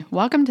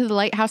Welcome to the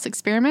Lighthouse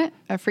Experiment,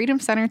 a Freedom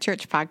Center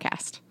Church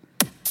podcast.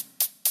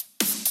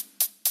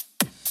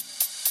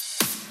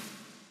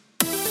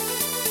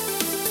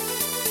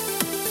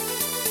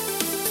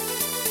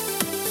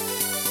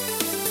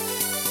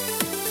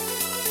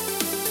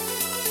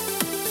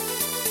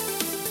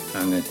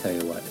 I'm going to tell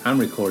you what, I'm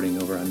recording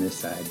over on this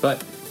side,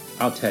 but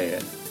I'll tell you.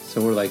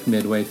 So we're like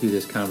midway through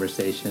this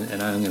conversation,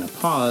 and I'm going to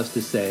pause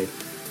to say,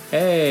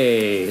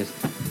 hey,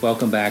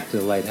 welcome back to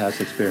the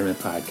Lighthouse Experiment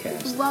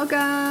podcast.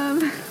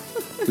 Welcome.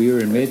 We were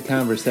in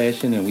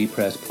mid-conversation, and we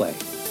pressed play.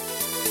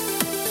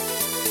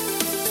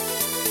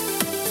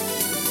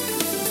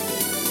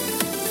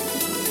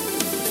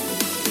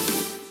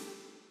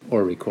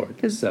 Or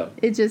record. So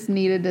it just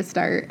needed to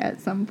start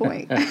at some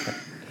point.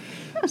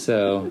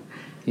 So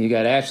you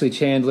got Ashley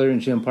Chandler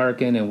and Jim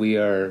Parkin, and we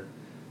are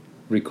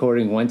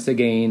recording once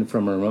again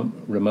from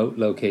remote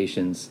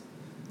locations.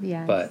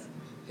 Yes. But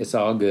it's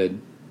all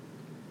good.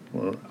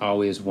 We're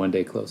always one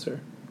day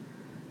closer.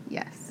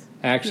 Yes.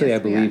 Actually, Yes,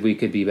 I believe we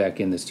could be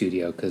back in the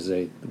studio because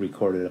I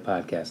recorded a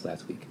podcast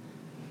last week.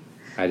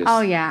 I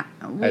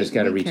just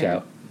got to reach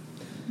out.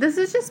 This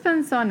has just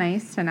been so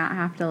nice to not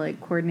have to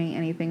coordinate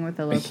anything with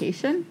the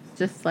location.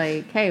 Just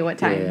hey, what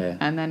time? Yeah.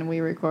 And then we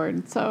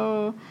record.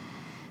 So,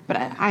 but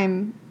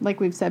I'm, like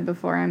we've said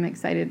before, I'm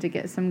excited to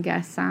get some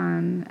guests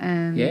on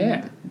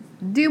and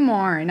do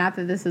more. Not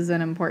that this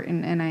isn't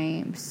important, and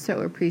I'm so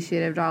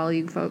appreciative to all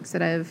you folks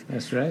that have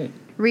That's right.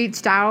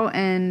 reached out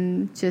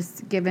and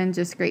just given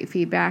just great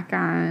feedback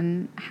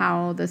on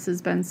how this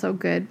has been so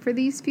good for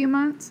these few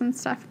months and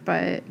stuff.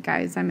 But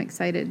guys, I'm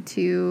excited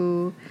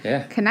to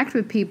connect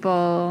with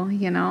people,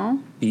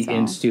 Be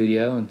in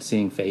studio and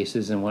seeing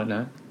faces and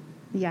whatnot.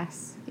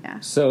 Yes.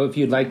 Yeah. So if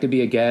you'd like to be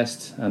a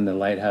guest on the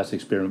Lighthouse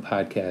Experiment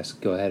podcast,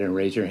 go ahead and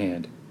raise your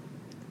hand.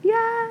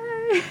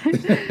 Yay!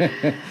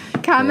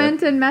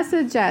 Comment and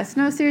message us.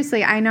 No,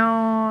 seriously, I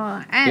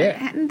know.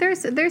 And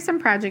there's some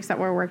projects that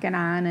we're working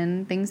on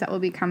and things that will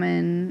be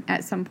coming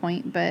at some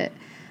point, but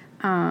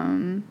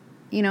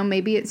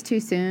maybe it's too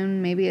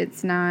soon, maybe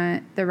it's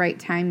not the right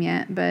time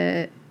yet,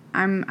 but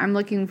I'm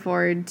looking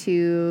forward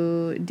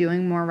to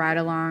doing more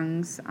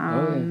ride-alongs.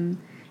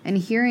 And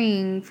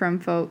hearing from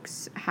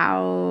folks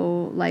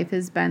how life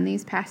has been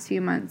these past few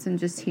months, and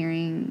just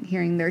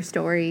hearing their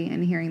story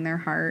and hearing their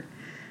heart.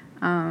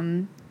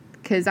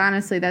 Because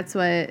honestly, that's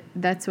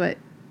what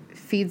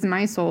feeds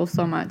my soul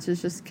so much,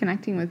 is just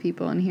connecting with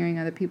people and hearing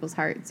other people's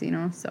hearts.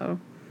 So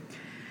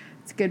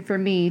it's good for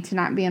me to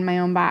not be in my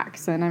own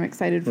box, and I'm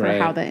excited for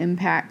how that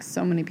impacts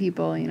so many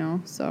people.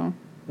 So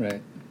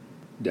right,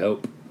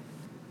 dope.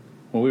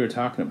 Well, we were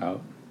talking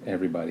about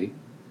everybody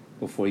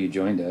before you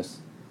joined us.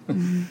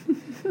 We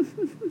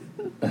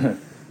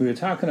were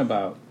talking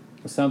about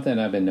something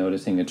I've been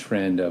noticing, a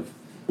trend of,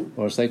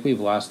 or it's like we've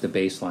lost the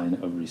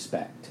baseline of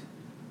respect.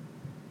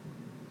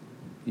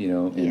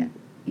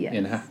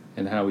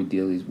 And how we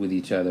deal with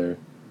each other,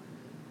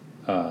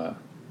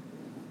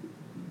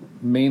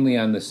 mainly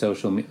on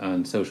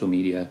social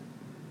media.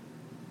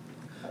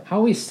 I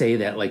always say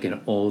that like an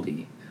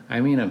oldie. I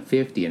mean, I'm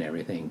 50 and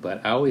everything,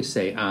 but I always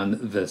say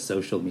on the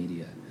social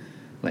media,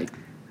 on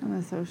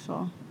the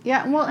social.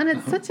 Yeah, well, and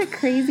it's such a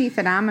crazy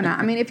phenomenon.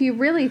 I mean, if you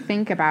really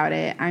think about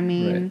it,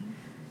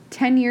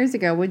 10 years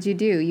ago, what'd you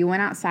do? You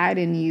went outside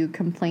and you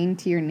complained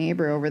to your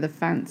neighbor over the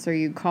fence, or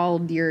you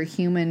called your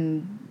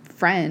human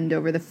friend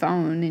over the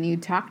phone and you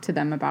talked to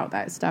them about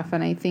that stuff.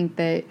 And I think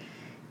that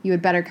you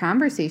had better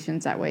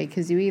conversations that way,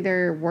 because you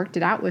either worked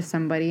it out with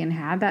somebody and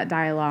had that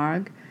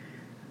dialogue,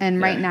 and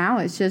right now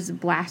it's just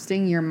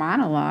blasting your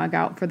monologue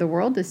out for the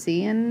world to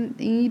see, and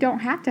you don't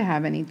have to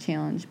have any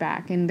challenge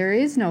back. And there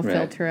is no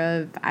filter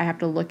of, I have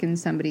to look in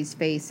somebody's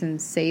face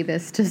and say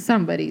this to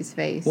somebody's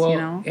face,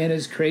 And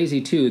it's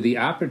crazy, too. The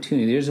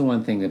opportunity, there's the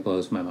one thing that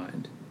blows my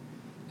mind.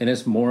 And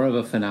it's more of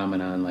a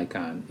phenomenon like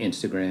on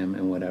Instagram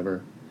and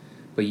whatever.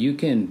 But you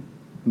can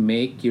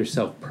make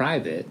yourself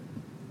private,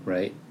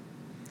 right?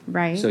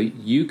 Right. So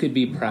you could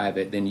be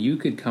private, then you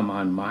could come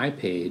on my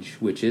page,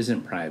 which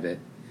isn't private.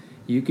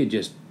 You could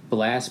just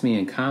blast me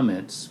in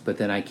comments, but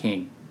then I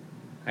can't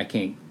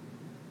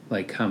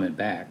comment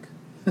back.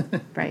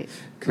 Right.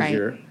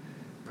 Because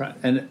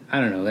and I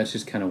don't know, that's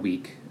just kind of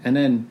weak. And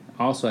then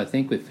also, I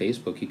think with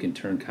Facebook, you can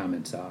turn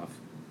comments off.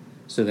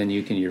 So then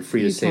you're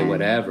free to say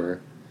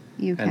whatever.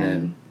 You can. And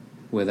then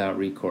without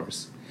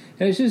recourse.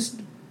 And it's just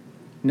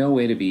no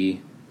way to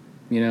be,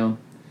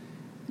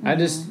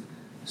 Mm-hmm.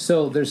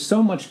 So there's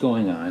so much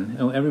going on,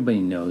 and everybody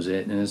knows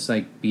it, and it's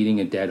like beating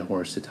a dead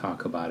horse to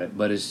talk about it,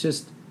 but it's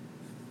just,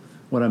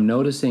 what I'm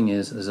noticing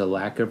is a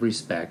lack of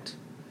respect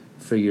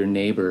for your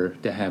neighbor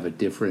to have a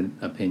different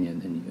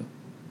opinion than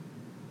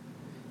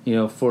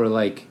you. For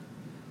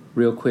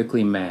real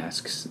quickly,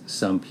 masks,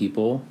 some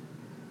people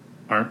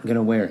aren't going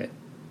to wear it.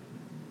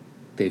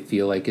 They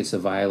feel like it's a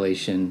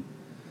violation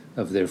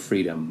of their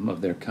freedom,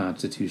 of their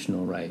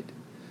constitutional right.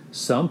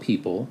 Some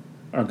people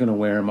are going to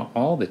wear them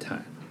all the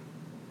time.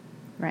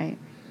 Right.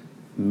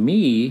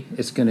 Me,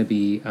 it's going to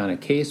be on a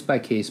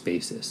case-by-case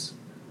basis.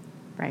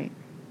 Right.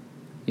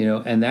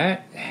 And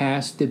that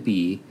has to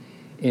be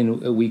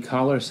and we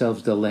call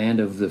ourselves the land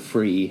of the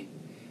free,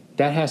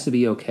 that has to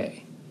be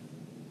okay.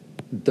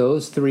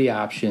 Those three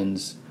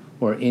options,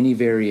 or any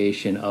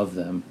variation of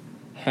them,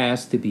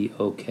 has to be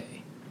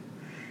okay.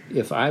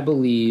 If I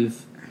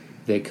believe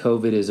that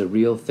COVID is a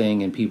real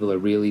thing and people are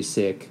really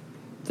sick,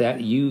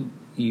 that you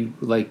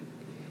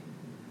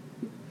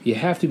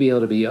have to be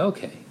able to be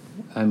okay.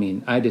 I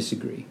mean, I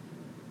disagree,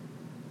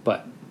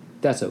 but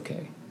that's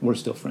okay. We're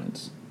still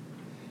friends.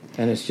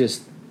 And it's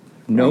just,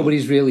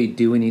 nobody's really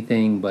doing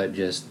anything but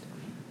just,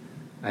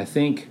 I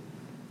think,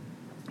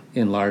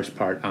 in large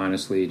part,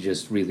 honestly,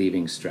 just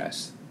relieving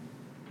stress.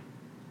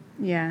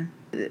 Yeah.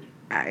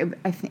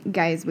 I think,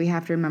 guys, we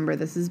have to remember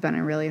this has been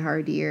a really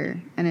hard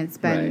year, and it's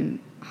been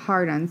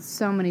hard on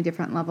so many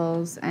different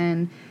levels,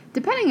 and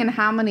depending on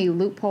how many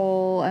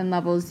loophole and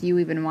levels you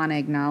even want to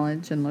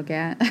acknowledge and look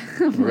at.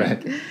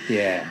 Right.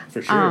 Yeah,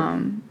 for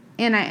sure.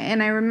 And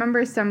I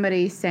remember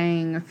somebody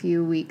saying a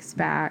few weeks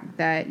back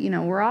that,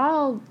 we're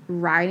all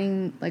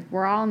riding,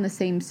 we're all in the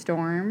same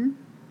storm.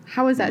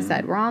 How is that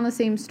said? We're all in the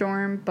same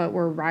storm, but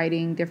we're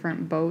riding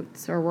different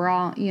boats, or we're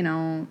all,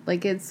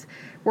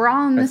 we're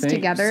all in this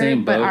together.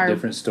 Same boat, but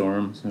different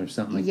storms, or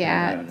something like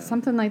that. I don't know.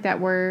 Something like that,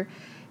 where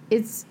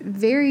it's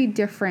very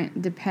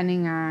different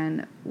depending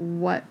on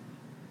what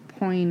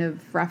point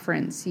of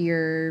reference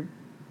you're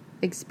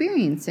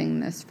experiencing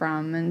this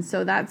from. And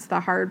so that's the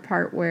hard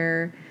part,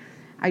 where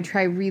I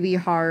try really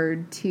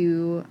hard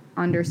to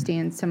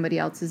understand somebody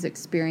else's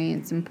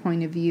experience and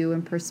point of view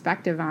and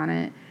perspective on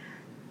it.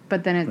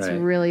 But then it's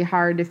really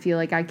hard to feel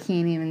like I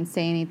can't even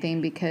say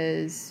anything,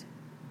 because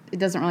it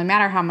doesn't really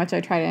matter how much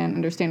I try to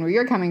understand where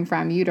you're coming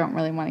from. You don't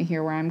really want to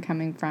hear where I'm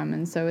coming from.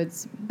 And so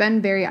it's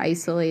been very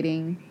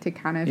isolating to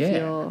kind of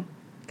feel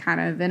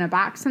kind of in a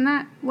box in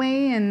that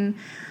way. And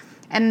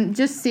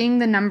just seeing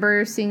the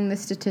numbers, seeing the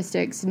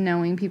statistics,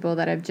 knowing people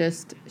that have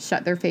just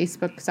shut their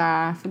Facebooks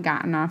off,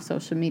 gotten off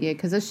social media,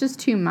 because it's just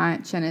too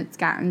much, and it's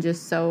gotten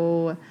just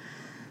so,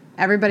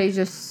 everybody's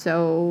just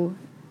so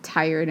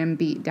tired and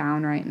beat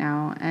down right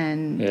now.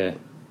 And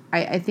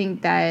I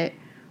think that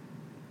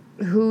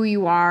who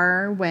you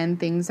are when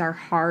things are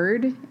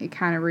hard, it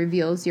kind of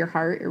reveals your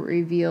heart, it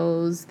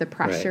reveals the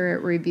pressure,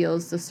 it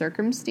reveals the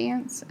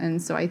circumstance.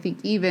 And so I think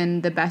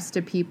even the best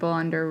of people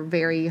under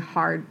very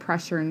hard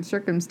pressure and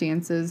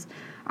circumstances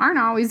aren't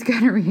always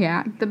going to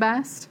react the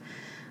best.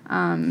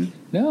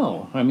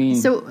 No, I mean...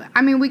 So,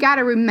 we got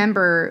to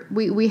remember,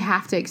 we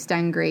have to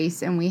extend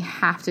grace, and we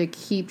have to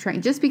keep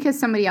trying. Just because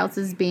somebody else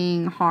is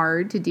being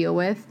hard to deal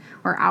with,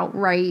 or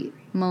outright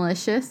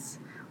malicious,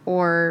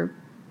 or...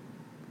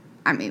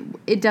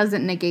 it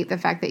doesn't negate the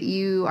fact that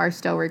you are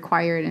still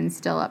required and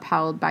still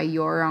upheld by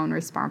your own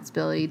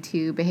responsibility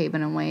to behave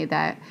in a way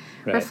that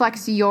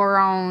reflects your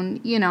own,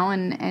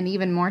 and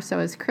even more so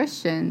as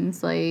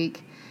Christians,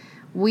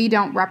 we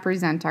don't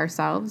represent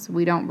ourselves.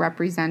 We don't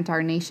represent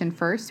our nation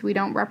first. We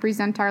don't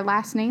represent our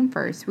last name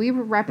first. We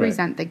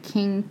represent the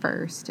King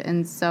first.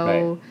 And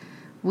so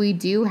we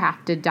do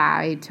have to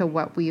die to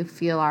what we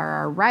feel are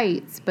our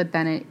rights, but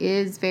then it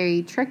is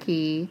very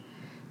tricky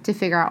to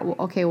figure out,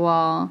 okay,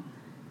 well...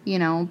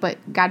 but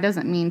God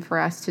doesn't mean for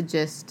us to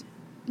just,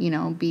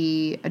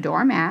 be a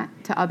doormat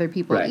to other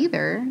people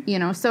either,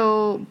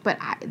 but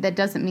that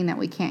doesn't mean that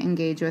we can't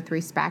engage with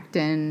respect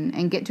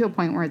and get to a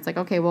point where it's like,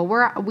 okay, well,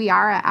 we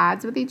are at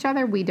odds with each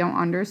other. We don't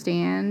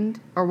understand,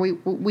 or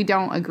we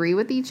don't agree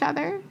with each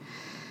other,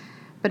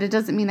 but it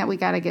doesn't mean that we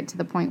got to get to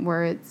the point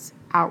where it's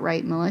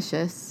outright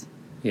malicious.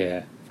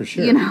 Yeah, for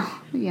sure.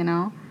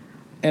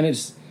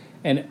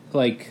 And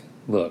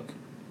look,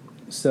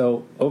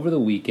 so over the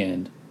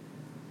weekend,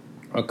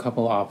 a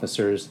couple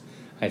officers,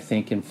 I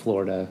think in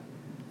Florida,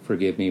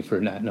 forgive me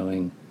for not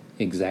knowing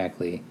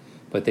exactly,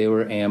 but they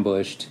were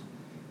ambushed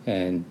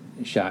and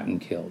shot and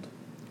killed.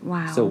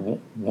 Wow.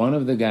 So one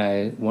of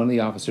the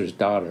officer's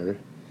daughter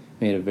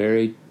made a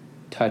very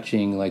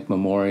touching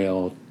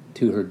memorial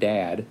to her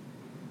dad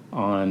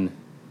on,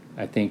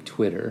 I think,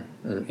 Twitter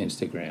or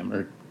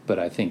Instagram, but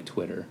I think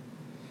Twitter.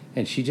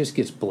 And she just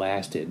gets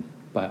blasted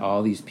by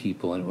all these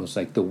people, and it was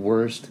the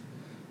worst,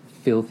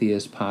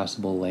 filthiest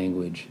possible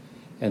language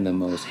and the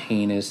most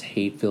heinous,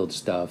 hate-filled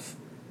stuff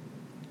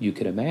you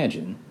could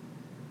imagine.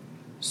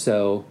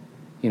 So,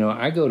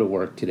 I go to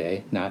work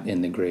today, not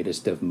in the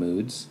greatest of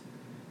moods,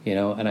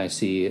 and I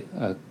see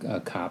a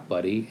cop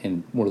buddy,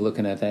 and we're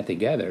looking at that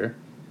together,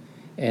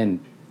 and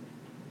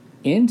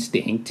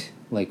instinct,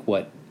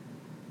 what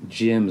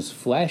Jim's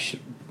flesh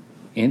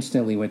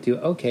instantly went to,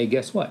 okay,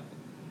 guess what?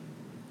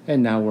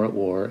 And now we're at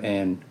war,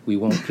 and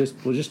we'll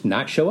just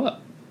not show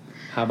up.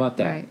 How about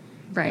that?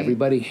 Right.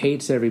 Everybody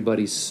hates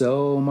everybody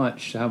so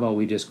much. How about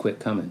we just quit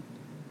coming?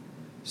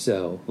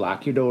 So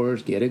lock your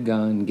doors, get a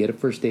gun, get a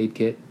first aid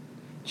kit,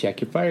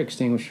 check your fire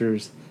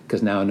extinguishers,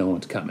 because now no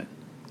one's coming.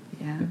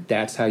 Yeah.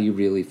 That's how you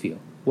really feel.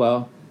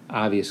 Well,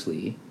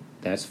 obviously,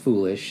 that's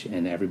foolish,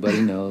 and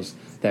everybody knows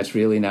that's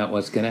really not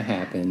what's going to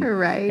happen.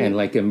 Right. And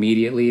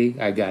immediately,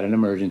 I got an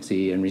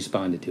emergency and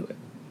responded to it.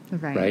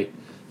 Right.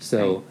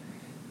 So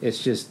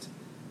it's just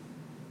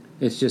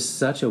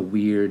such a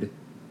weird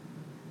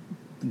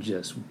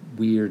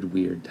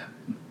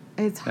time.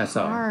 It's That's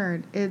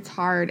hard. all. It's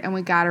hard. And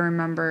we got to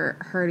remember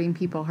hurting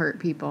people hurt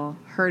people.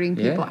 Hurting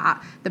people.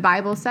 Yeah. The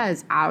Bible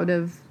says out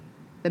of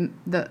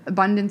the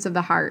abundance of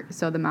the heart,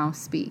 so the mouth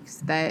speaks.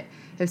 That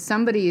if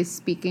somebody is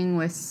speaking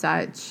with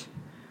such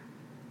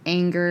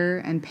anger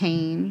and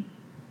pain,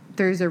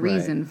 there's a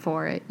reason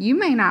for it. You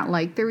may not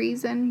like the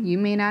reason. You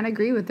may not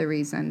agree with the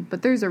reason,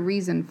 but there's a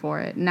reason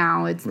for it.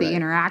 Now it's the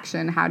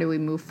interaction. How do we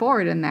move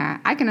forward in that?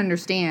 I can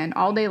understand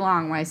all day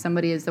long why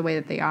somebody is the way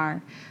that they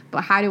are,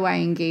 but how do I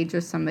engage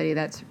with somebody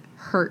that's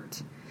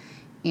hurt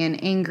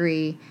and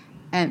angry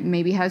and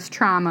maybe has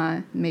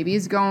trauma, maybe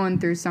is going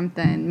through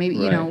something, maybe,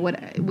 you know,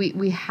 what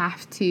we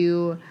have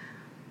to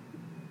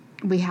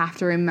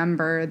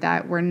remember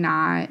that we're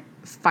not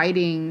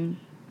fighting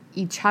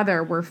each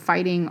other. We're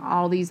fighting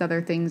all these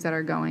other things that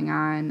are going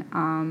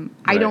on.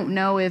 I don't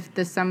know if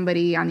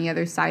somebody on the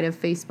other side of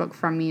Facebook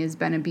from me has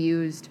been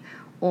abused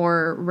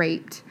or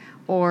raped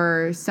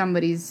or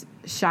somebody's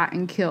shot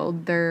and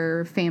killed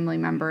their family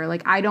member.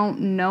 Like, I don't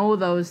know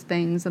those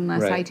things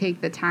unless I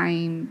take the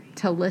time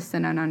to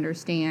listen and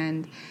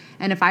understand.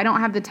 And if I don't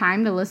have the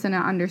time to listen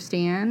and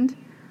understand,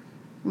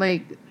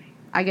 like,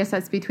 I guess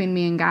that's between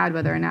me and God,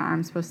 whether or not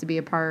I'm supposed to be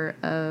a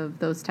part of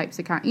those types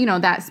of,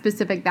 that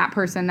specific, that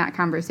person, that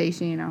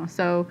conversation,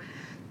 So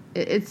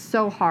it's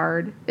so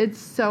hard. It's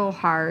so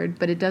hard,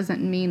 but it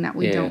doesn't mean that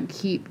we don't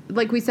keep,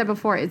 like we said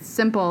before, it's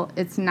simple.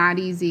 It's not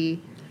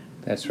easy.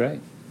 That's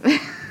right.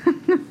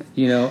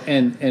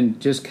 And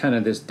just kind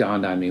of this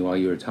dawned on me while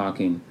you were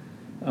talking.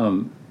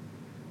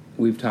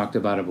 We've talked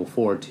about it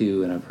before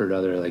too, and I've heard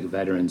other like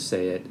veterans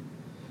say it.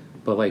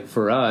 But like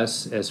for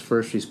us as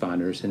first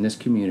responders in this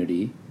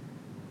community,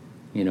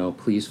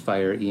 police,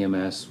 fire,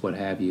 EMS, what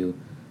have you,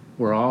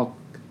 we're all,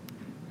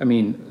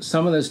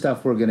 some of the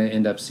stuff we're going to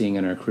end up seeing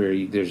in our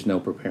career, there's no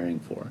preparing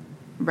for.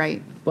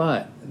 Right.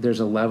 But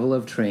there's a level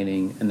of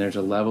training and there's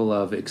a level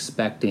of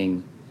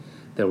expecting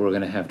that we're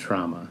going to have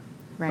trauma.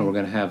 Right. And we're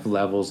going to have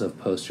levels of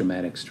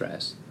post-traumatic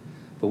stress.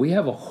 But we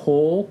have a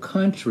whole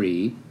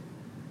country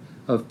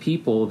of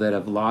people that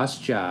have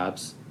lost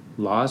jobs,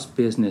 lost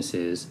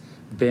businesses,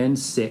 been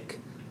sick,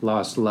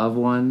 lost loved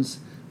ones,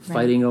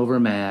 fighting over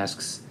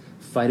masks,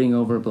 fighting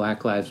over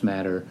Black Lives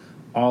Matter,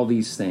 all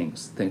these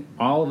things. Then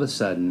all of a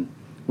sudden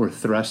were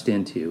thrust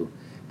into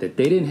that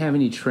they didn't have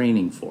any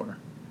training for.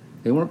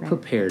 They weren't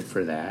prepared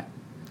for that.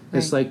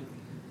 It's like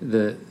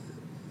the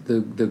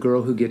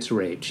girl who gets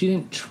raped. She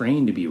didn't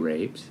train to be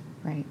raped.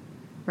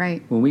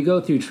 Right. When we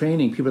go through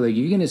training, people are like,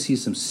 you're going to see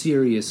some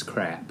serious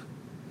crap,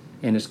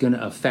 and it's going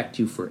to affect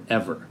you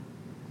forever,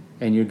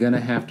 and you're going to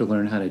have to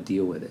learn how to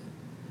deal with it.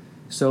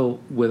 So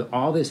with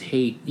all this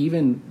hate,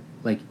 even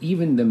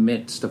the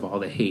midst of all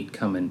the hate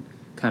coming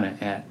kind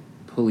of at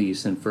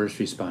police and first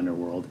responder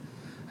world,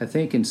 I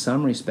think in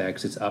some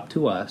respects it's up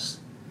to us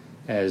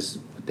as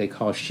what they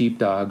call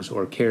sheepdogs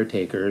or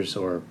caretakers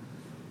or,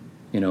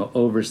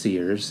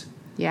 overseers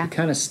to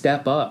kind of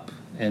step up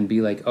and be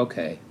like,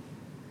 okay,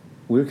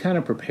 we're kind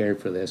of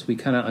prepared for this. We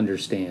kind of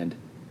understand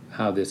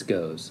how this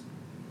goes.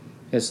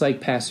 It's like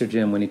Pastor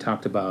Jim when he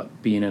talked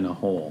about being in a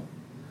hole.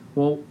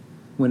 Well,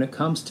 when it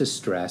comes to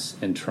stress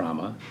and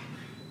trauma,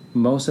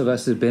 most of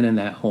us have been in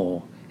that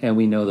hole and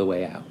we know the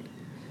way out.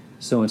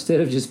 So instead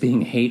of just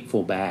being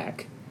hateful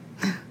back,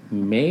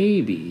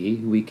 maybe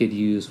we could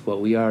use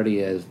what we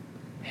already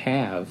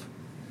have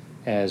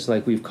as,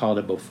 like we've called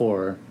it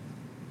before,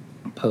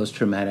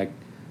 post-traumatic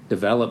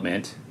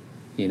development,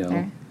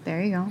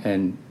 There you go.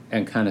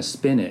 And kind of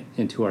spin it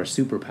into our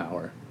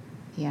superpower.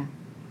 Yeah.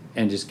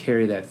 And just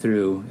carry that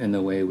through in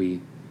the way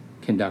we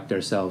conduct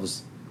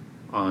ourselves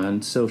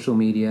on social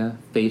media,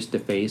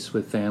 face-to-face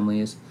with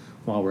families,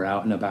 while we're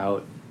out and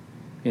about.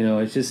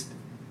 It's just,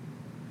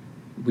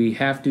 we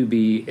have to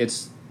be,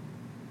 it's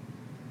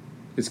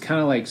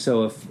kind of like,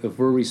 so if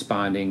we're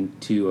responding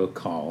to a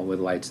call with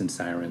lights and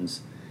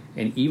sirens,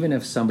 and even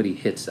if somebody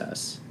hits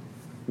us,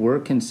 we're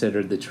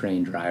considered the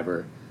train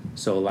driver,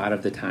 so a lot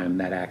of the time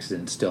that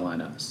accident's still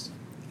on us.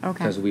 Okay.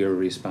 Because we are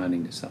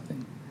responding to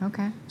something.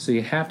 Okay. So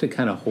you have to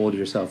kind of hold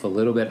yourself a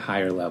little bit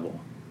higher level,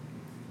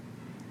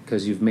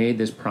 because you've made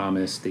this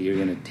promise that you're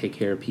going to take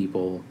care of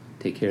people,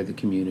 take care of the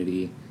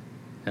community,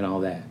 and all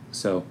that.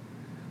 So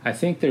I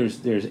think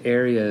there's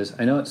areas,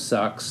 I know it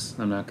sucks,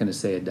 I'm not going to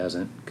say it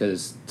doesn't,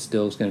 because it's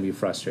still going to be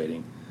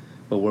frustrating,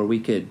 but where we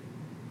could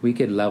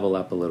level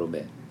up a little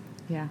bit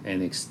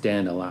and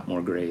extend a lot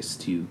more grace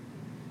to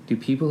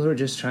people who are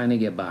just trying to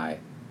get by.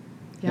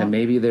 Yep. And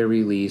maybe their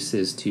release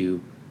is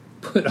to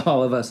put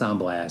all of us on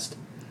blast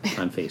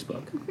on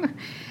Facebook.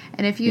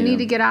 And if you need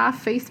to get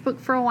off Facebook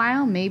for a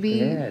while, maybe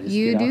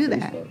you do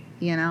that.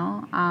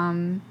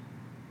 Facebook.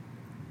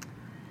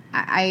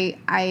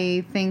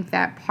 I think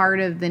that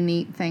part of the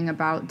neat thing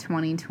about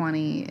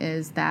 2020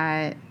 is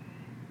that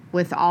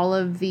with all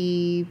of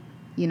the,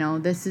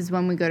 this is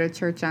when we go to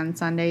church on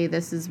Sunday,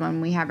 this is when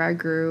we have our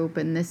group,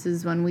 and this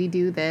is when we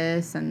do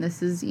this, and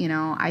this is,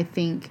 I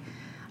think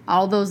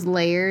all those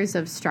layers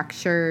of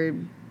structure,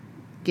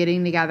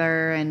 getting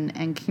together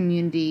and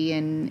community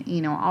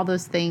and, all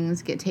those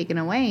things get taken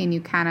away, and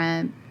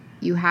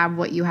you have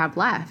what you have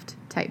left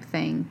type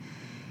thing.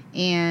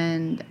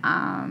 And,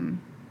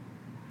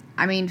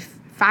 I mean,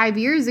 5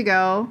 years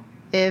ago,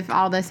 if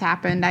all this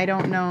happened, I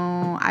don't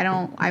know,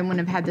 I wouldn't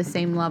have had the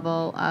same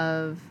level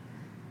of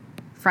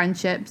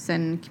friendships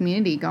and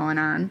community going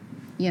on,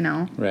 you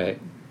know? Right.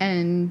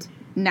 And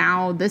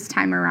now this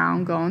time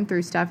around going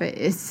through stuff,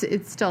 it's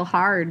still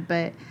hard,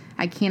 but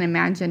I can't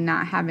imagine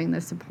not having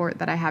the support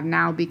that I have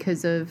now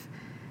because of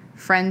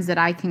friends that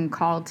I can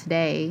call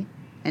today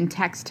and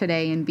text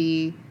today and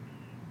be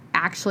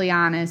actually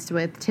honest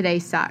with today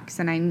sucks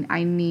and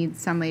I need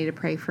somebody to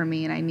pray for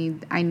me and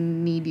I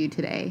need you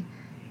today.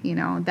 You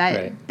know,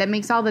 that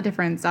makes all the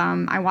difference.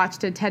 I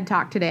watched a TED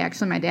Talk today.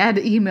 Actually, my dad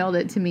emailed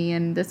it to me,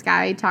 and this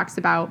guy talks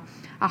about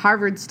a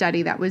Harvard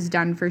study that was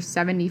done for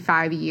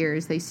 75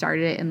 years. They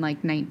started it in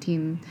like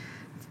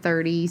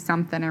 1930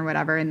 something or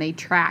whatever, and they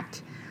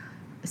tracked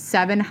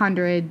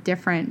 700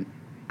 different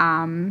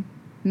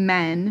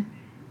men,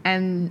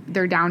 and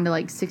they're down to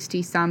like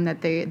 60 some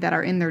that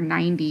are in their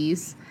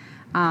 90s.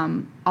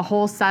 A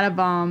whole set of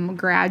them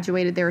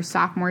graduated. They were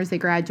sophomores. They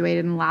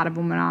graduated, and a lot of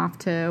them went off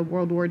to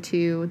World War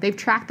II. They've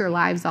tracked their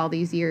lives all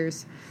these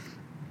years,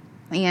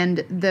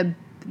 and the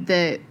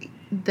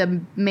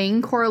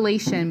main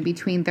correlation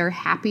between their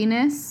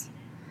happiness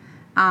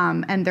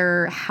and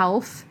their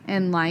health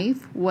in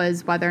life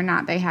was whether or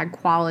not they had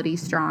quality,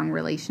 strong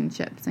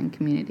relationships and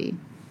community.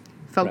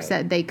 Folks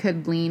that they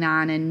could lean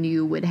on and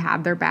knew would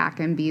have their back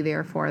and be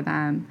there for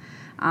them.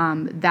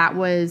 That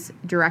was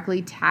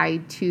directly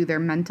tied to their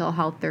mental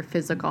health, their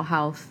physical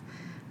health,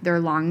 their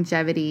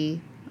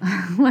longevity,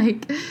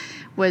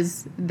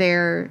 was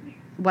their,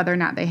 whether or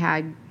not they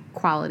had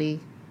quality,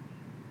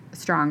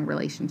 strong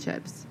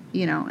relationships,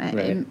 you know,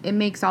 it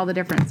makes all the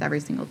difference every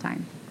single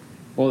time.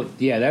 Well,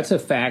 yeah, that's a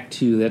fact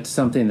too. That's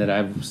something that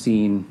I've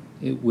seen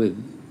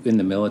in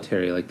the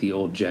military, like the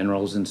old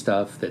generals and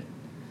stuff that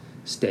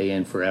stay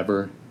in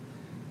forever.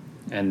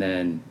 And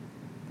then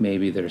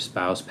maybe their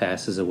spouse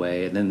passes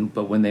away,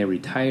 but when they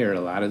retire,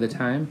 a lot of the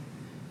time,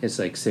 it's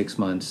like 6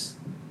 months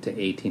to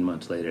 18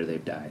 months later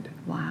they've died.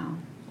 Wow.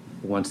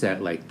 Once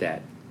that,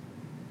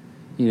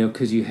 you know,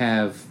 because you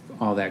have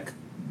all that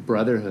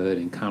brotherhood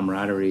and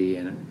camaraderie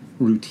and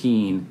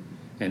routine,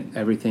 and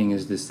everything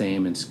is the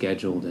same and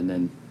scheduled, and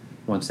then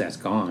once that's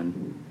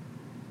gone,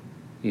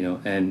 you know,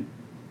 and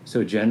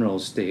so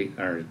generals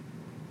are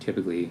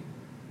typically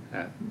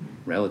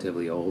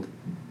relatively old,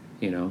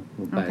 you know,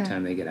 by the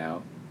time they get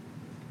out.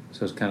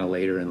 So it's kind of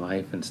later in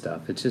life and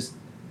stuff. It's just,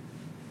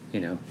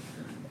 you know,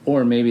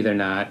 or maybe they're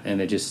not,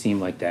 and it just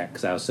seemed like that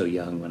because I was so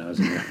young when I was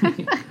in the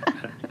Army.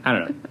 I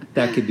don't know.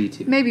 That could be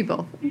too. Maybe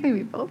both.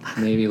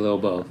 Maybe a little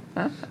both.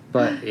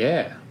 But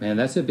yeah, man,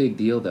 that's a big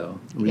deal though.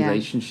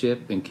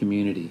 Relationship and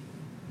community.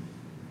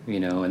 You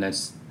know, and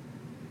that's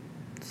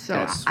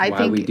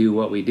why we do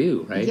what we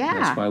do, right? Yeah.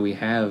 That's why we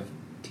have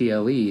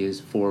TLE is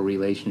for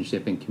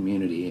relationship and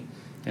community,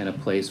 and a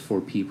place for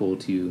people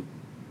to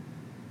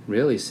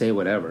really say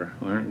whatever.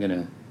 We aren't going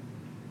to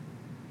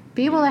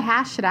be able to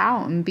hash it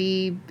out and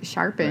be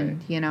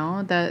sharpened, you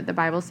know. The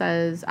Bible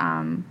says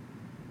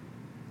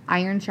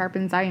iron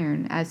sharpens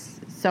iron,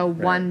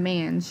 one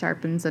man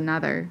sharpens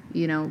another.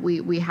 You know,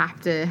 we have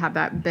to have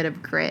that bit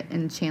of grit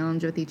and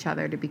challenge with each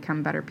other to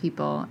become better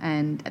people,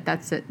 and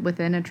that's it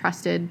within a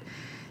trusted,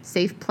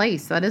 safe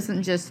place. That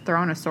isn't just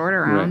throwing a sword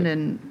around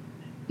and,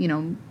 you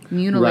know,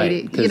 mutilate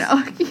it, you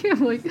know.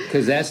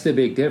 Because that's the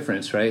big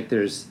difference, right?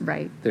 There's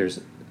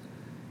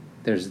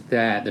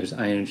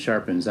iron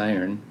sharpens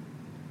iron,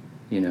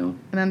 you know.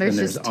 And then there's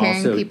just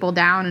tearing people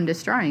down and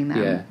destroying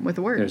them with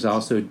words. There's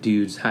also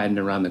dudes hiding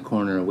around the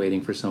corner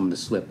waiting for someone to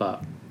slip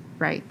up.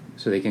 Right.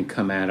 So they can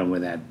come at them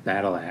with that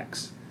battle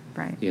axe,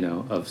 you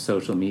know, of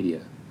social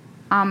media.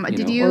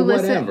 Did you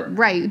listen? Whatever.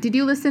 Right. Did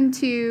you listen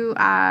to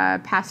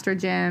Pastor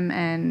Jim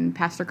and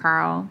Pastor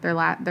Carl,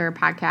 their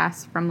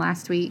podcast from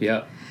last week?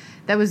 Yeah.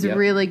 That was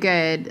really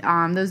good.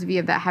 Those of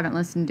you that haven't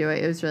listened to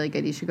it, it was really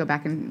good. You should go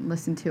back and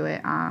listen to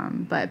it.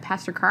 But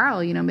Pastor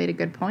Carl, you know, made a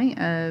good point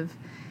of,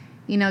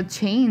 you know,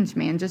 change,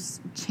 man.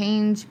 Just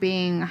change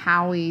being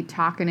how we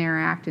talk and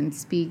interact and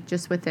speak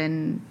just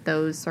within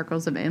those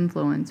circles of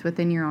influence,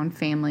 within your own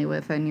family,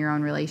 within your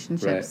own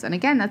relationships. Right. And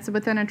again, that's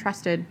within a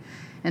trusted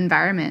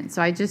environment.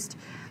 So I just...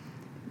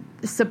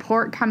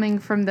 support coming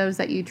from those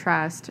that you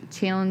trust,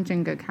 challenge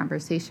and good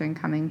conversation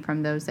coming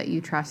from those that you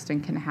trust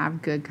and can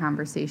have good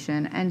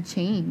conversation, and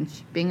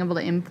change, being able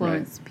to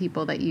influence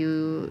people that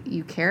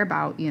you care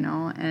about, you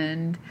know,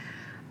 and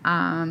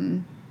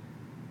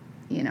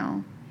you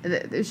know,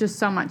 there's just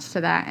so much to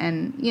that.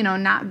 And, you know,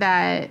 not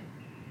that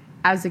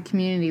as a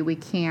community we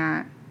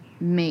can't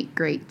make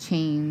great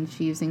change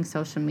using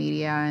social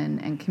media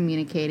and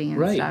communicating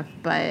and stuff,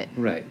 but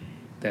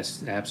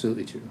that's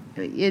absolutely true.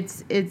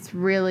 It's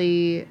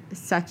really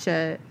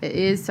it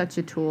is such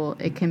a tool.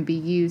 It can be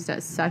used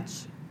at such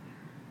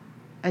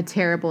a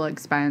terrible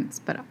expense,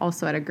 but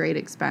also at a great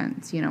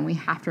expense. You know, we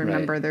have to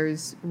remember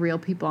there's real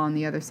people on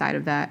the other side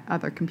of that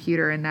other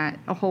computer, and that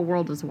a whole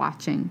world is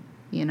watching,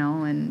 you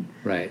know, and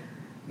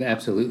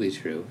absolutely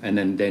true. And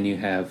then you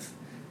have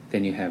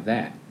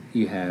that.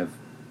 You have,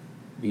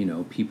 you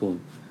know,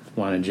 people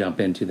want to jump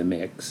into the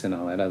mix and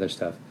all that other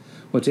stuff.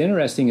 What's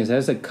interesting is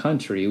as a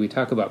country, we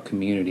talk about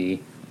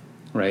community,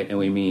 right? And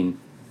we mean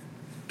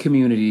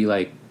community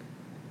like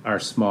our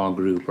small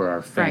group or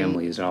our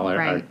families, all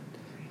our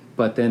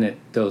but then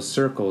those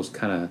circles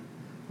kind of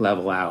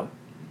level out,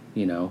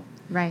 you know?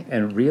 Right.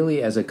 And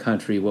really, as a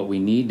country, what we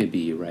need to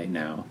be right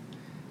now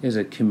is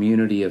a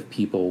community of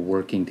people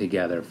working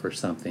together for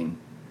something,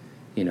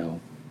 you know,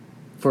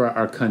 for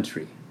our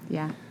country.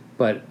 Yeah.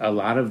 But a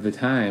lot of the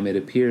time, it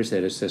appears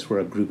that it's just we're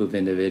a group of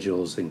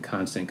individuals in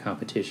constant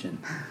competition,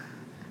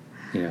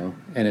 you know?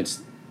 And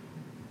it's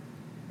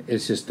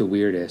just the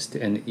weirdest.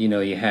 And, you know,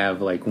 you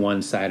have like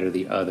one side or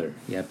the other.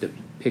 You have to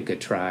pick a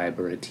tribe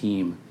or a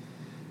team,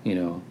 you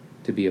know,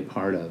 to be a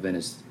part of. And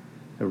it's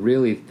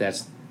really,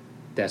 that's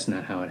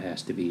not how it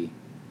has to be.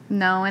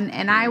 No,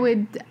 and I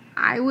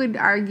would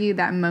argue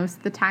that most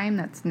of the time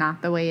that's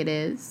not the way it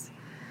is.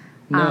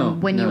 I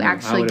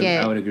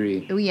would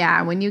agree.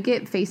 Yeah, when you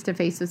get face to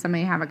face with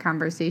somebody and have a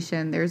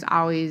conversation, there's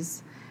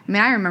always. I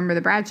mean, I remember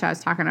the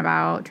Bradshaws talking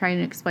about trying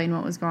to explain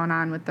what was going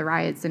on with the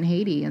riots in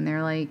Haiti, and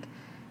they're like,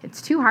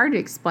 it's too hard to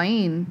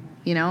explain,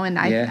 you know. And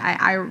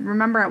I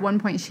remember at one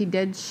point she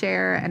did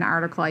share an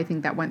article, I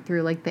think, that went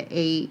through like the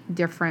 8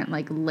 different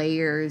like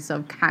layers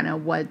of kind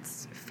of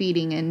what's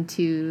feeding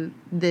into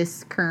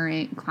this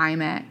current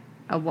climate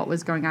of what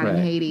was going on in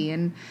Haiti.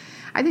 And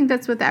I think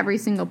that's with every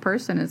single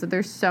person, is that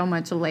there's so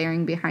much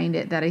layering behind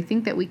it that I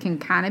think that we can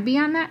kind of be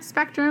on that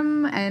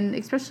spectrum, and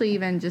especially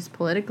even just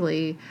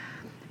politically,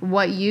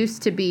 what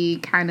used to be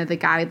kind of the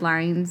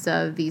guidelines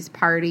of these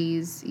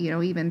parties, you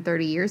know, even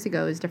 30 years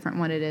ago is different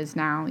what it is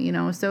now, you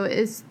know. So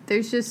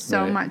there's just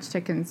so much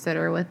to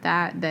consider with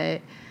that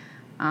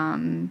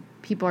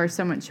people are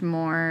so much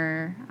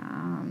more,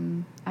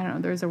 I don't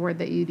know, there's a word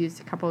that you used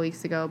a couple of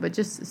weeks ago, but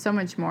just so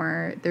much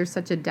more, there's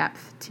such a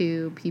depth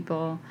to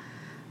people.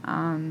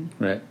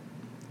 Right.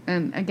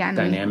 And again,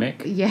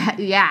 dynamic.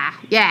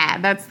 Yeah,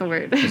 that's the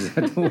word. Is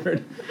that the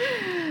word?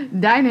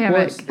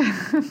 Dynamic.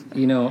 Well,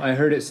 you know, I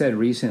heard it said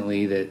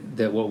recently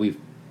that what we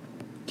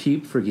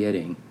keep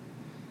forgetting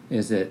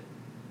is that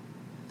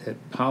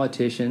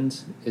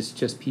politicians is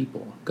just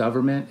people.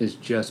 Government is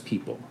just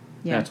people.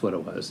 Yeah. That's what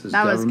it was.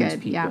 That was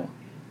good. People. Yeah.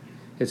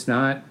 It's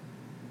not.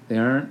 They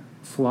aren't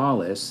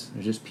flawless.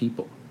 They're just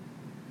people.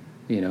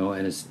 You know,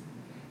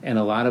 and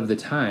a lot of the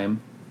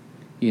time,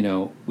 you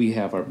know, we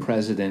have our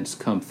presidents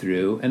come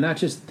through, and not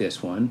just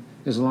this one.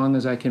 As long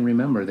as I can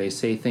remember, they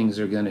say things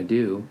they're going to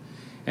do,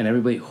 and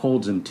everybody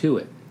holds them to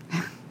it.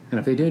 And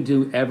if they don't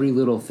do every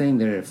little thing,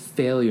 they're a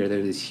failure.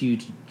 They're this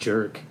huge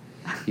jerk,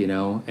 you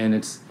know. And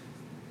it's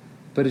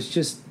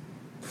just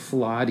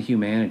flawed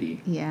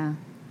humanity. Yeah.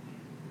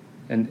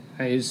 And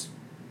I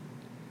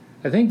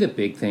think the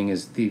big thing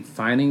is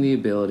finding the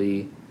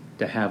ability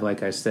to have,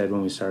 like I said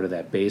when we started,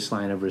 that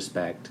baseline of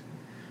respect.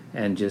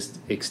 And just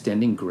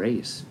extending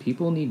grace.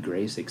 People need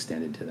grace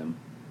extended to them.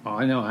 Oh,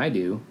 I know I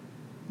do.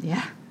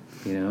 Yeah.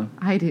 You know?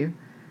 I do.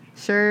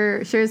 Sure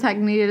as heck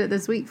needed it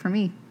this week for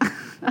me.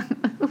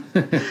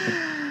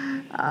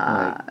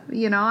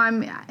 You know,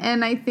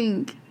 I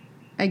think,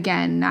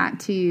 again,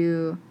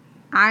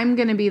 I'm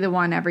going to be the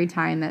one every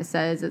time that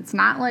says it's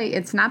not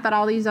that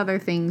all these other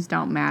things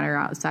don't matter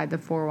outside the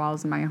 4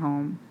 walls of my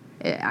home.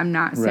 I'm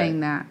not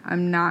saying that.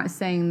 I'm not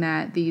saying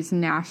that these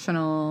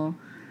national,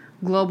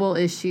 global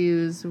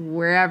issues,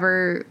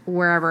 wherever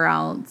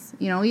else,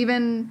 you know,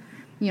 even,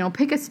 you know,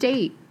 pick a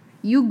state.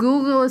 You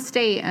Google a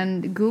state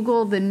and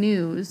Google the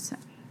news.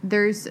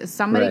 There's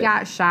somebody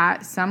got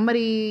shot.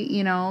 Somebody,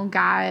 you know,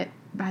 got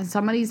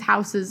somebody's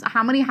houses.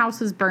 How many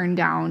houses burned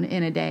down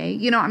in a day?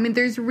 You know, I mean,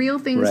 there's real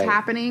things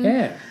happening.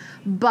 Yeah.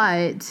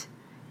 But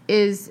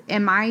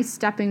am I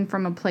stepping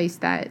from a place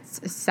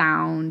that's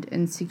sound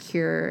and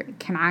secure?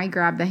 Can I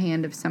grab the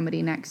hand of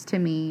somebody next to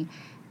me?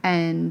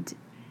 And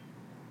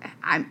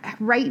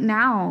right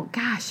now,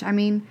 gosh, I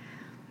mean,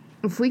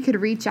 if we could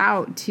reach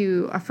out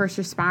to a first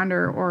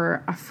responder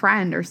or a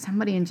friend or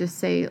somebody and just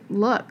say,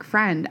 look,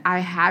 friend, I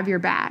have your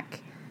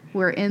back.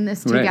 We're in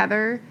this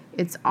together.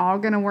 It's all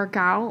going to work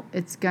out.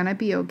 It's going to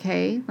be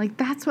okay. Like,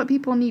 that's what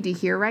people need to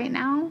hear right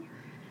now.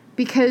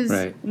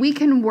 Because we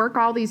can work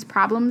all these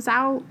problems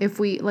out if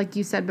we, like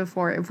you said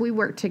before, if we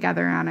work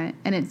together on it.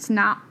 And it's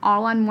not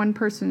all on one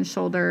person's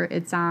shoulder.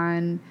 It's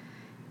on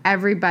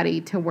everybody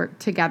to work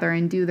together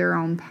and do their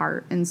own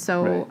part. And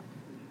so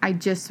I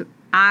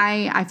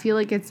feel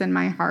like it's in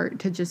my heart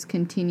to just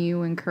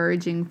continue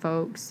encouraging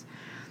folks.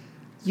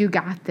 You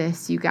got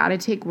this. You got to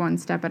take one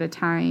step at a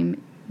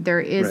time. There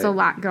is a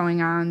lot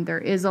going on. There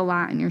is a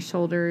lot on your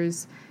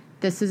shoulders.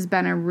 This has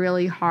been a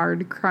really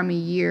hard, crummy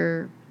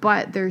year,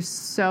 but there's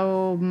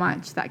so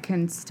much that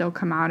can still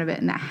come out of it,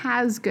 and that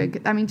has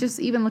good. I mean, just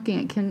even looking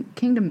at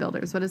Kingdom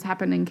Builders, what has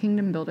happened in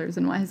Kingdom Builders,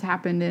 and what has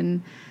happened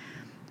in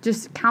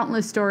just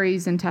countless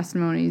stories and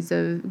testimonies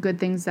of good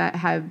things that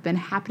have been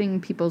happening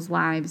in people's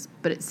lives,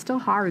 but it's still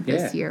hard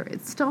this year.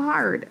 It's still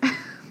hard.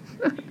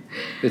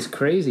 It's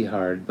crazy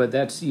hard, but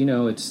that's, you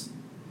know,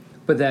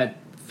 but that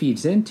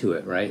feeds into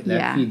it, right?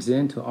 That feeds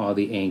into all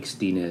the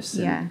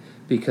angstiness.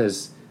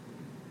 Because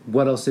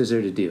what else is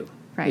there to do?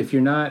 Right. If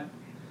you're not,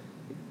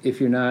 if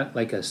you're not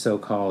like a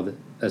so-called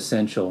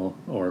essential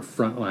or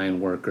frontline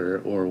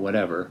worker or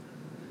whatever,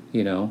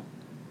 you know,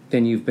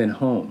 then you've been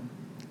home,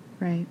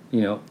 Right.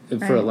 you know,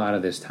 for a lot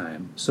of this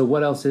time. So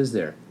what else is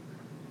there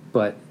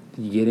but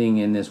getting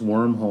in this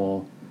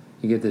wormhole?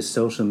 You get this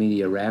social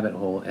media rabbit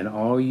hole, and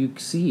all you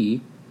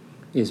see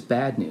is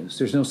bad news.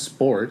 There's no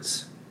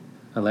sports,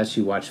 unless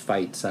you watch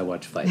fights. I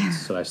watch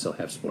fights, so I still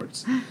have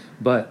sports.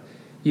 But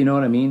you know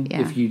what I mean?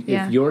 Yeah.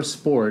 If your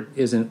sport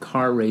isn't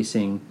car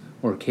racing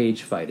or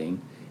cage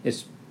fighting,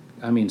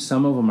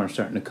 some of them are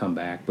starting to come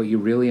back, but you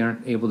really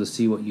aren't able to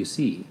see what you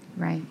see.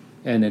 Right.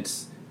 And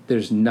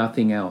there's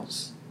nothing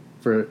else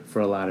for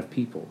a lot of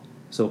people.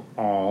 So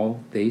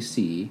all they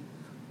see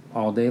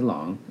all day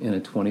long in a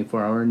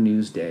 24-hour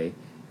news day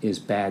is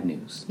bad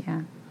news.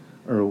 Yeah.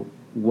 Or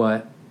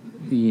what,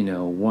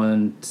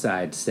 one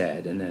side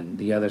said, and then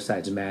the other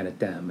side's mad at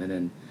them, and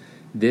then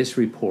this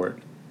report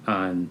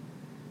on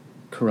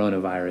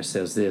coronavirus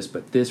says this,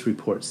 but this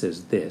report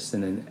says this,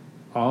 and then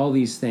all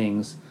these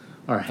things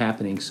are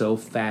happening so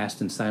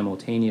fast and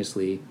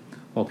simultaneously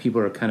while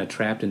people are kind of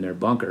trapped in their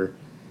bunker,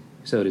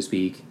 so to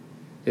speak.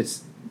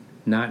 It's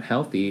not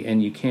healthy,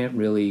 and you can't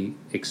really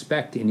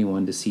expect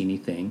anyone to see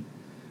anything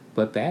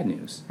but bad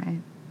news.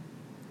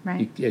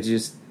 Right.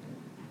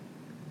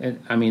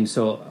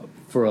 So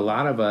for a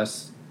lot of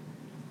us,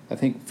 I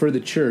think for the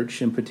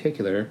church in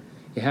particular,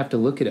 you have to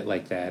look at it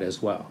like that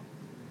as well.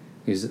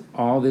 Is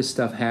all this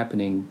stuff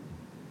happening,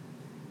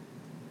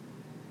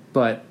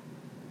 but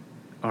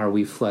are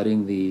we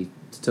flooding the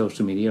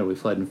social media? Are we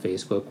flooding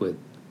Facebook with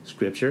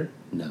scripture?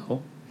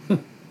 No.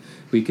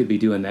 We could be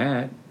doing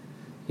that.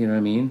 You know what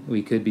I mean?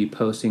 We could be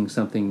posting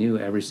something new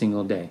every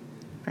single day.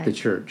 Right. The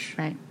church.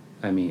 Right.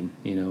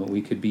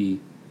 We could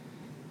be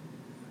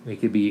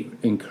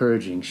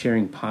encouraging,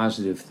 sharing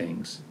positive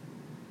things.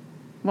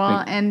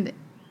 Well, and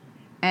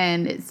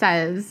it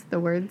says, the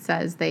word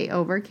says, they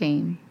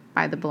overcame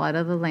by the blood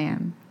of the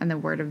Lamb and the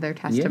word of their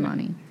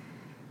testimony.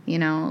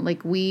 Yeah.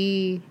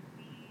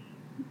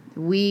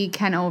 We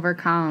can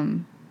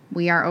overcome.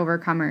 We are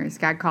overcomers.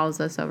 God calls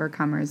us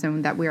overcomers,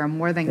 and that we are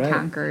more than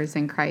conquerors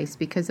in Christ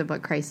because of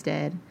what Christ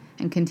did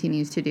and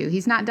continues to do.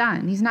 He's not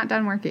done. He's not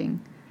done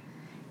working.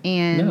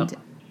 And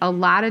a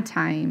lot of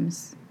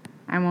times,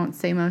 I won't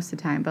say most of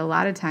the time, but a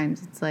lot of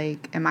times it's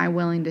like, am I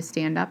willing to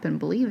stand up and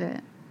believe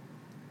it?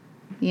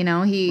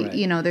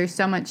 There's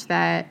so much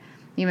that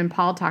even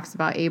Paul talks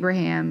about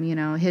Abraham,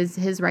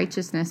 his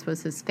righteousness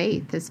was his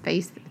faith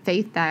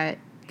that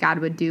God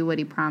would do what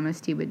he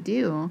promised he would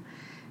do.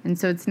 And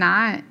so it's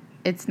not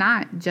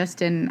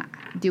just in,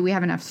 do we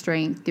have enough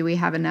strength? Do we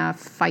have enough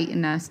fight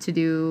in us to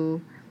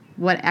do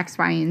what X,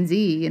 Y, and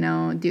Z?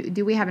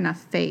 Do we have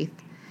enough faith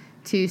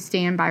to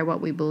stand by what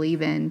we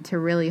believe in, to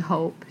really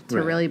hope,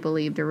 to really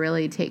believe, to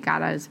really take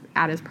God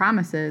at his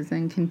promises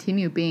and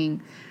continue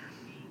being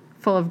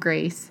full of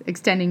grace,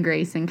 extending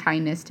grace and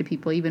kindness to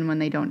people even when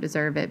they don't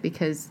deserve it,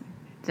 because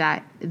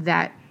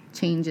that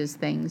changes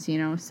things,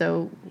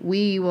 So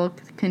we will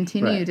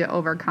continue to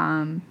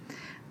overcome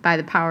by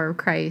the power of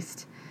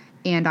Christ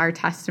and our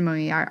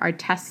testimony, our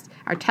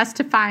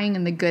testifying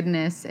in the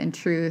goodness and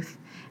truth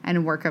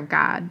and work of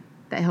God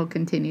that he'll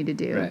continue to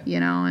do,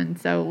 and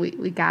so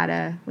we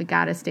gotta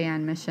stay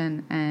on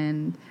mission,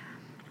 and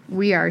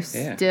we are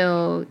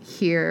still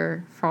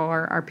here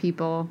for our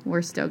people.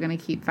 We're still going to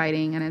keep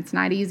fighting, and it's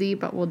not easy,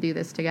 but we'll do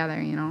this together,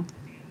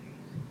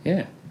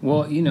 Yeah.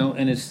 Well,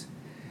 and it's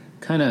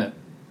kind of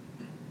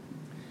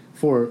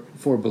for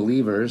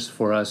believers,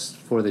 for us,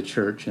 for the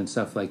church and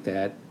stuff like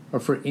that, or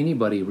for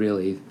anybody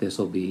really, this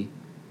will be,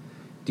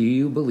 do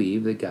you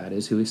believe that God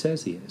is who he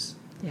says he is?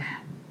 Yeah.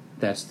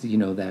 That's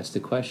the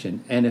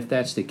question. And if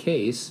that's the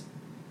case,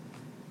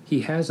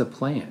 he has a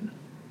plan.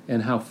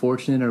 And how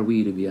fortunate are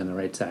we to be on the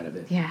right side of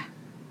it? Yeah.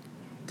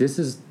 This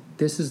is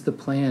the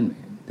plan,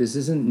 man. This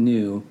isn't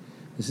new.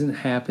 This isn't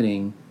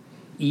happening.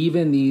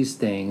 Even these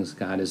things,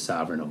 God is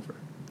sovereign over.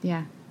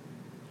 Yeah.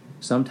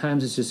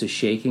 Sometimes it's just a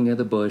shaking of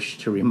the bush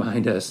to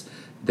remind us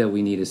that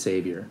we need a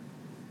Savior.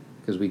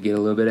 Because we get a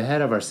little bit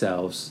ahead of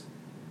ourselves.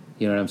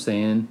 You know what I'm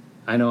saying?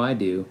 I know I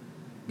do.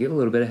 Get a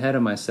little bit ahead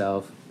of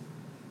myself.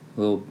 A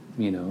little,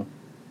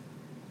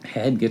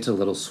 head gets a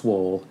little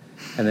swole.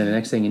 And then the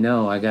next thing you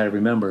know, I got to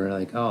remember,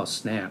 like, oh,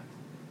 snap.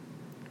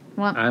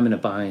 Well, I'm in a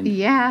bind.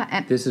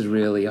 Yeah. This is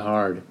really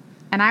hard.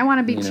 And I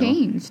want to be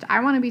changed. I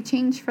want to be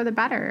changed for the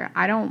better.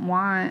 I don't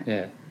want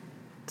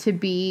to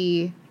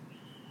be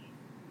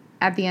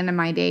at the end of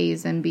my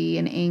days and be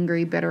an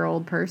angry, bitter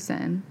old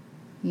person.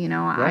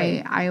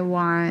 I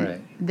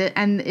want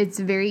and it's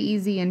very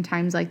easy in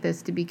times like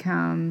this to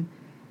become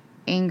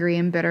angry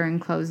and bitter and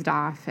closed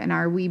off. And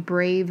are we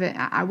brave?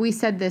 We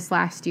said this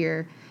last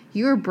year.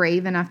 You are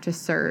brave enough to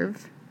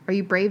serve. Are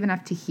you brave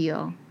enough to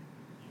heal?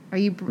 Are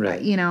you,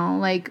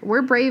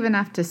 we're brave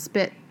enough to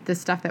spit the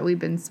stuff that we've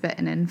been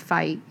spitting and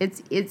fight.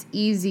 It's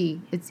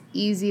easy. It's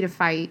easy to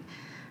fight,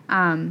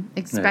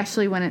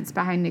 especially when it's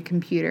behind a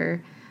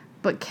computer.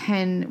 But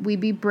can we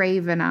be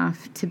brave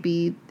enough to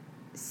be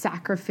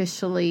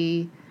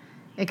sacrificially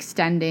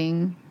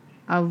extending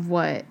of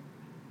what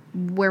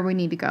where we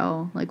need to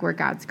go, like where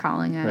God's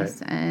calling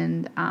us, Right.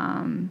 and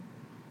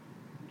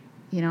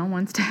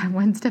one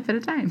step at a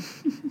time.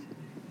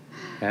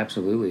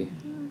 Absolutely.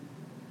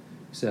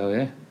 So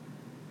yeah,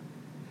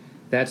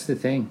 that's the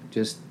thing.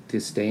 Just to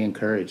stay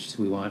encouraged.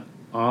 We want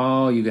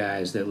all you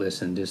guys that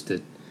listen just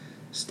to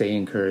stay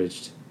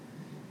encouraged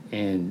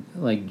and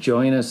like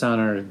join us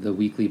on the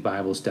weekly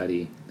Bible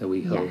study that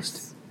we host.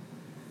 Yes.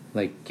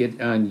 Like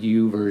get on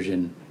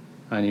YouVersion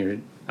on your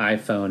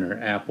iPhone or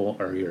Apple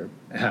or your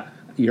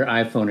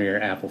iPhone or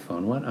your Apple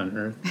phone. What on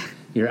earth?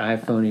 Your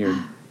iPhone or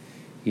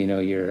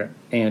your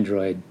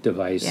Android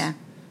device. Yeah.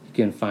 You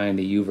can find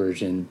the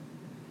YouVersion,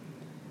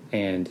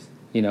 and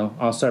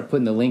I'll start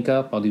putting the link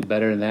up. I'll do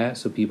better than that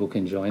so people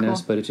can join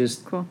us. But it's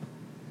just cool.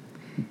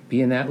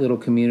 Be in that little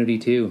community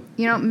too.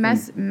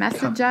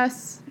 Message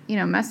us.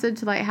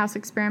 Message Lighthouse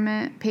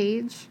Experiment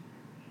page,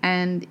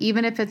 and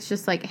even if it's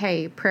just like,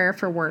 hey, prayer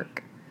for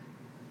work,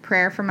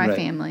 prayer for my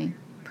family.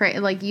 Pray,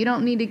 like, you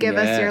don't need to give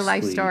us your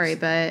life story,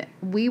 but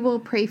we will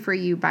pray for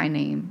you by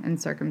name and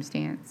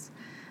circumstance.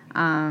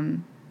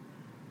 And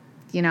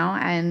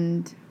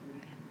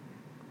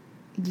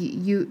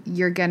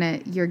you're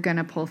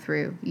gonna pull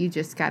through. You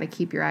just got to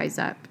keep your eyes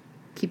up,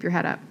 keep your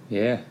head up.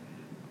 Yeah,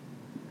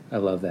 I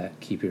love that.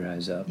 Keep your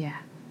eyes up. Yeah.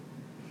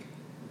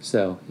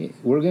 So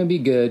we're gonna be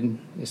good.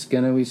 We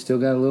still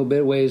got a little bit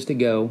of ways to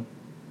go.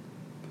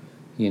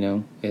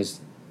 It's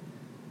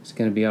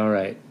gonna be all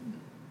right.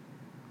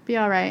 Be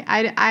all right.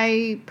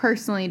 I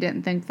personally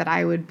didn't think that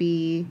I would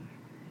be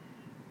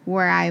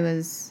where I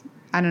was.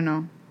 I don't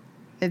know.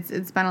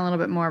 It's been a little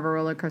bit more of a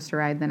roller coaster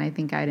ride than I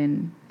think I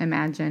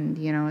imagined.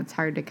 It's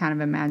hard to kind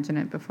of imagine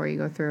it before you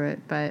go through it,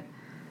 but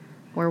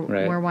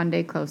we're one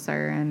day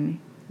closer, and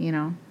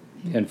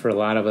And for a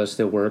lot of us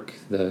that work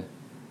the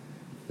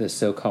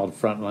so-called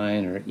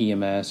frontline or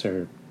EMS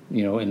or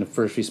in the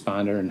first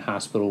responder and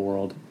hospital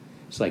world,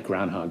 it's like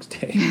Groundhog's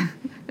Day,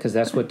 because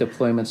that's what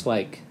deployment's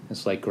like.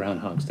 It's like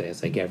Groundhog's Day.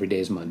 It's like every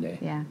day's Monday.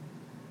 Yeah.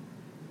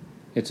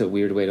 It's a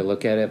weird way to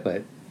look at it,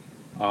 but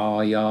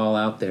all y'all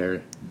out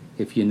there,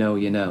 if you know,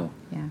 you know.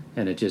 Yeah.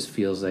 And it just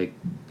feels like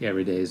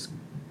every day's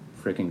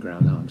freaking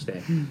Groundhog's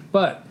Day.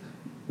 But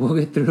we'll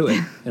get through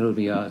it.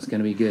 It's going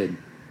to be good.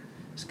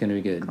 It's going to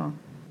be good. Cool.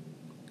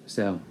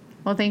 So.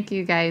 Well, thank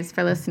you guys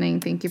for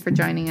listening. Thank you for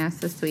joining us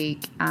this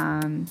week.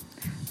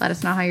 Let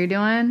us know how you're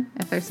doing,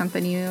 if there's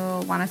something you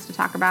want us to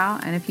talk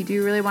about. And if you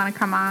do really want to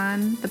come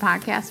on the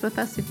podcast with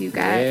us, if you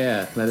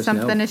got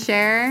something to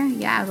share,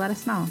 let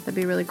us know. That'd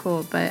be really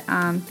cool. But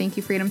thank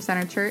you, Freedom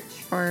Center Church,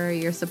 for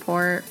your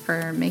support,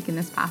 for making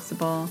this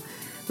possible.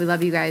 We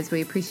love you guys.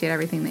 We appreciate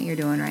everything that you're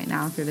doing right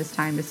now through this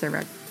time to serve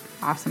our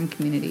awesome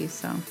communities.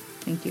 So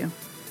thank you.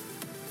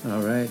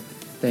 All right.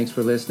 Thanks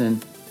for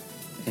listening,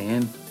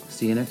 and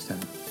see you next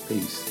time.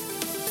 Peace.